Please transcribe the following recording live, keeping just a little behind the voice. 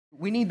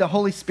We need the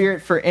Holy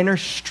Spirit for inner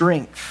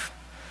strength.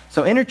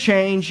 So inner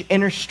change,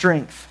 inner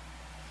strength.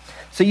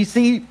 So you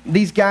see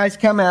these guys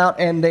come out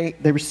and they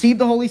receive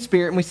the Holy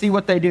Spirit, and we see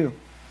what they do.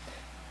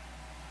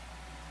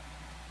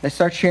 They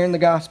start sharing the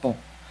gospel.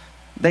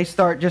 They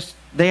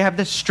have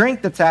this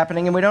strength that's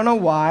happening, and we don't know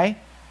why,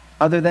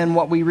 other than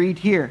what we read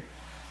here.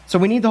 So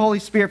we need the Holy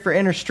Spirit for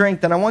inner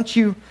strength, and I want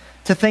you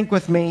to think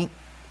with me,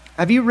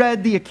 have you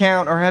read the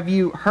account or have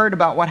you heard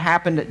about what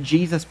happened at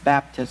Jesus'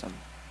 baptism?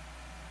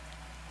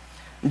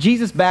 In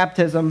Jesus'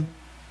 baptism,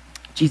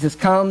 Jesus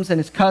comes and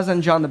his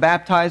cousin, John the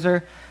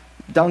Baptizer,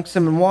 dunks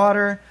him in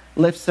water,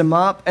 lifts him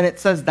up, and it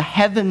says the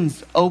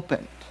heavens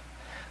opened.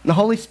 And the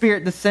Holy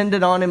Spirit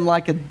descended on him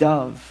like a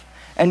dove.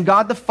 And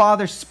God the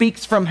Father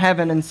speaks from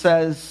heaven and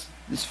says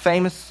these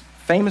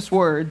famous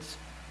words,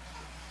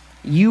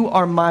 "You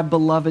are my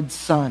beloved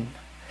Son,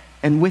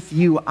 and with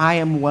you I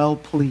am well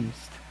pleased."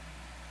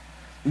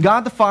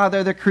 God the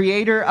Father, the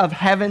creator of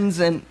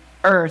heavens and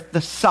earth, the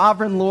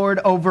sovereign Lord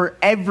over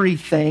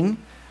everything,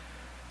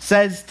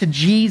 says to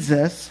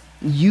Jesus,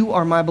 "You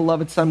are my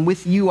beloved Son.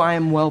 With you I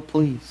am well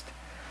pleased."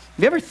 Have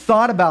you ever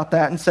thought about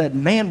that and said,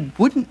 man,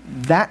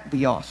 wouldn't that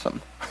be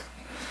awesome?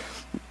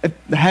 If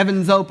the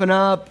heavens open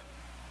up,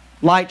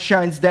 light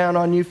shines down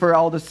on you for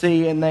all to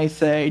see, and they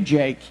say,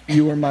 "Jake,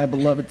 you are my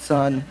beloved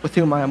Son, with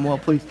whom I am well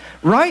pleased."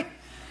 Right?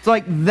 It's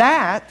like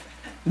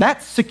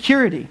that's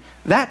security.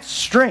 That's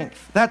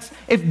strength. That's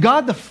if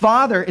God the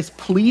Father is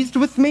pleased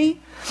with me,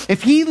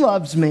 if he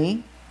loves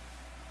me,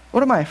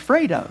 what am I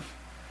afraid of?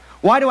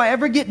 Why do I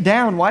ever get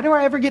down? Why do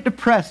I ever get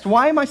depressed?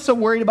 Why am I so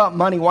worried about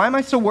money? Why am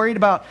I so worried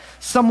about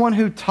someone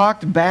who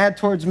talked bad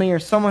towards me or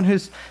someone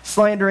who's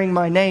slandering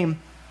my name?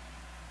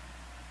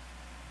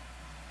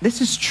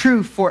 This is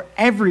true for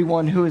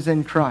everyone who is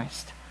in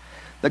Christ.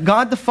 That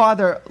God the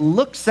Father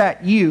looks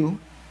at you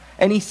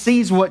and he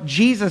sees what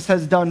Jesus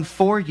has done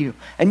for you.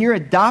 And you're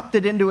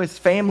adopted into his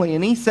family.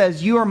 And he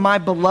says, "You are my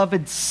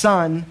beloved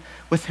Son,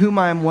 with whom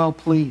I am well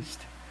pleased."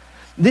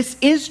 This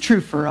is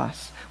true for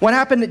us. What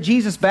happened at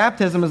Jesus'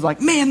 baptism is like,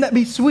 man, that'd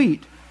be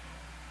sweet.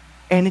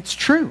 And it's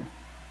true.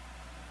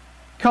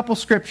 A couple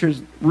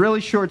scriptures,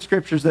 really short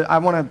scriptures that I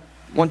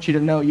want you to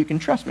know you can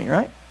trust me,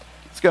 right?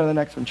 Let's go to the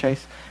next one,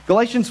 Chase.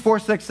 Galatians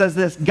 4:6 says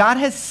this, "God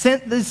has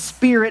sent the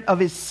Spirit of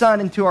his Son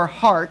into our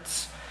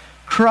hearts,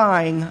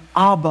 crying,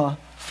 'Abba,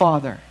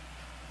 Father.'"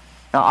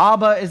 Now,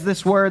 Abba is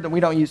this word that we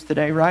don't use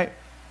today, right?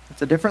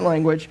 It's a different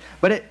language.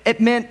 But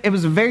it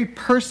was a very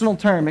personal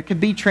term. It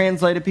could be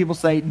translated, people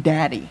say,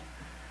 daddy.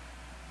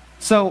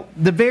 So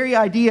the very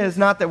idea is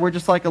not that we're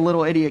just like a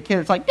little idiot kid.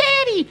 It's like,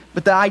 "Daddy!"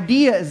 But the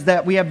idea is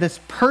that we have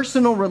this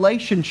personal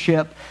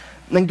relationship,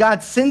 and then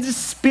God sends the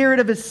Spirit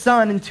of his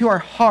Son into our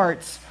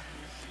hearts,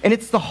 and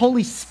it's the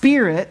Holy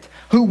Spirit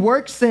who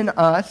works in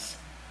us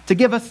to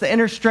give us the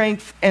inner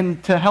strength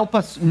and to help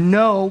us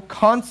know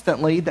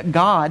constantly that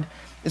God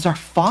is our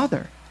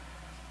Father,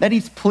 that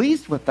he's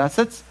pleased with us.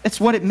 It's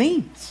what it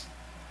means.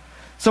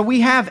 So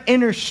we have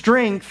inner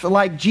strength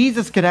like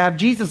Jesus could have.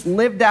 Jesus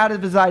lived out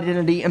of his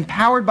identity,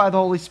 empowered by the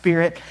Holy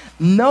Spirit,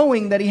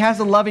 knowing that he has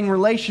a loving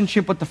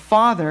relationship with the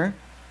Father,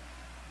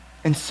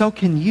 and so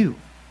can you.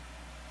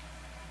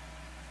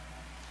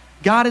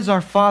 God is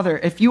our Father.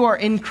 If you are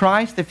in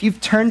Christ, if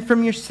you've turned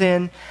from your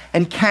sin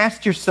and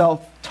cast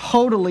yourself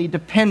totally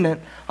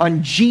dependent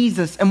on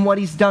Jesus and what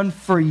he's done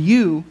for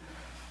you,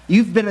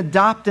 you've been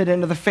adopted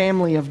into the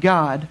family of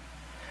God.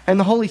 And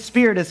the Holy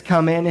Spirit has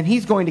come in, and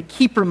he's going to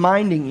keep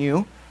reminding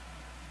you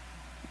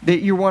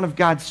that you're one of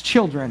God's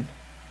children.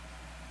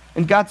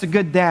 And God's a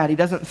good dad. He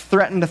doesn't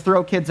threaten to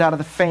throw kids out of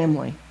the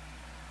family.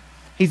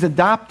 He's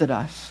adopted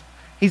us.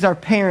 He's our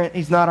parent.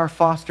 He's not our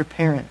foster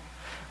parent.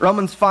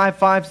 Romans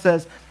 5:5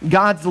 says,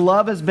 "God's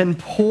love has been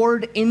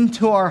poured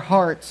into our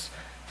hearts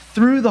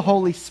through the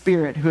Holy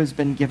Spirit who has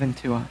been given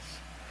to us."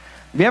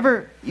 Have you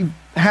ever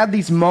had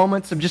these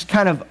moments of just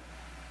kind of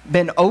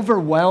been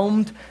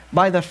overwhelmed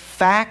by the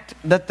fact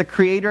that the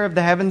creator of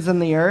the heavens and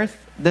the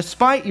earth,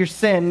 despite your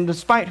sin,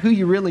 despite who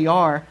you really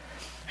are,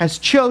 has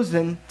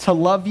chosen to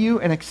love you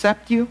and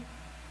accept you?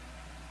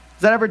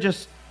 Does that ever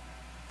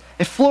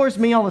it floors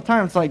me all the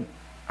time. It's like,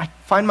 I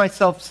find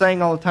myself saying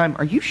all the time,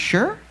 "Are you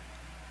sure?"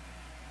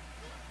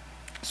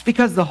 It's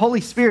because the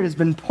Holy Spirit has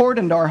been poured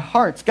into our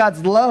hearts.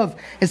 God's love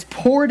is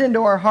poured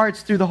into our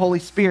hearts through the Holy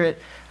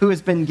Spirit who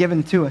has been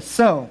given to us.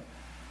 So,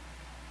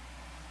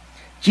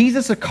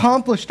 Jesus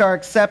accomplished our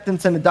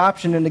acceptance and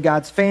adoption into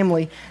God's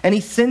family, and he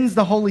sends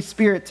the Holy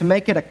Spirit to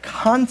make it a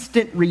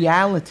constant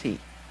reality.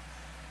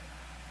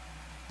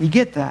 You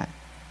get that?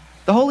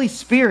 The Holy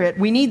Spirit,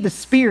 we need the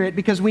Spirit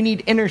because we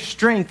need inner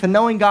strength, and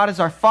knowing God is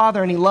our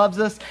Father and he loves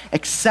us,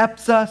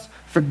 accepts us,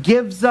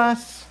 forgives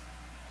us,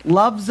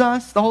 loves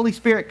us. The Holy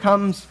Spirit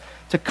comes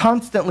to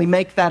constantly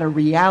make that a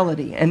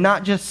reality, and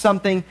not just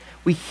something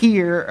we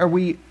hear or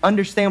we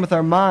understand with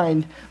our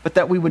mind, but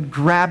that we would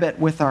grab it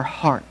with our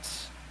hearts.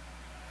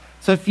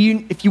 So if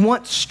you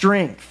want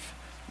strength,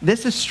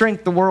 this is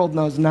strength the world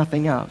knows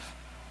nothing of.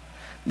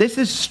 This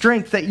is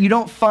strength that you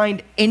don't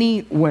find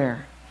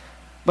anywhere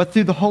but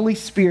through the Holy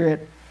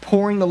Spirit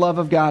pouring the love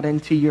of God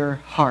into your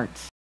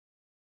hearts.